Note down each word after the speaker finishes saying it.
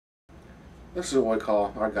This is what we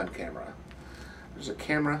call our gun camera. There's a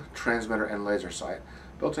camera, transmitter, and laser sight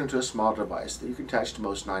built into a small device that you can attach to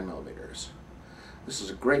most 9mm. This is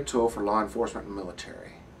a great tool for law enforcement and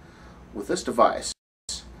military. With this device,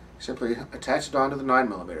 simply attach it onto the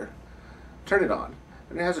 9mm, turn it on,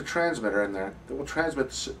 and it has a transmitter in there that will transmit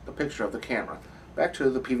the picture of the camera back to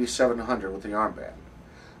the PV700 with the armband.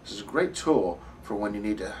 This is a great tool for when you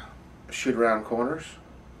need to shoot around corners,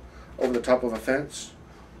 over the top of a fence,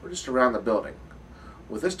 or just around the building.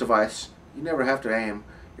 With this device, you never have to aim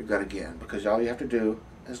your gun again, because all you have to do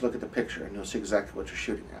is look at the picture and you'll see exactly what you're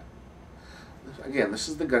shooting at. Again, this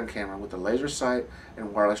is the gun camera with the laser sight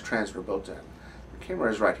and wireless transmitter built in. The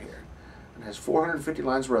camera is right here and has 450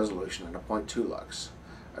 lines of resolution and a .2 lux.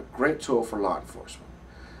 A great tool for law enforcement.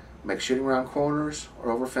 Makes shooting around corners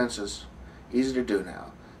or over fences easy to do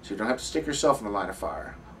now, so you don't have to stick yourself in the line of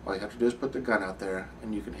fire. All you have to do is put the gun out there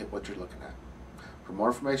and you can hit what you're looking at. For more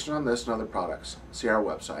information on this and other products, see our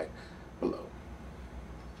website,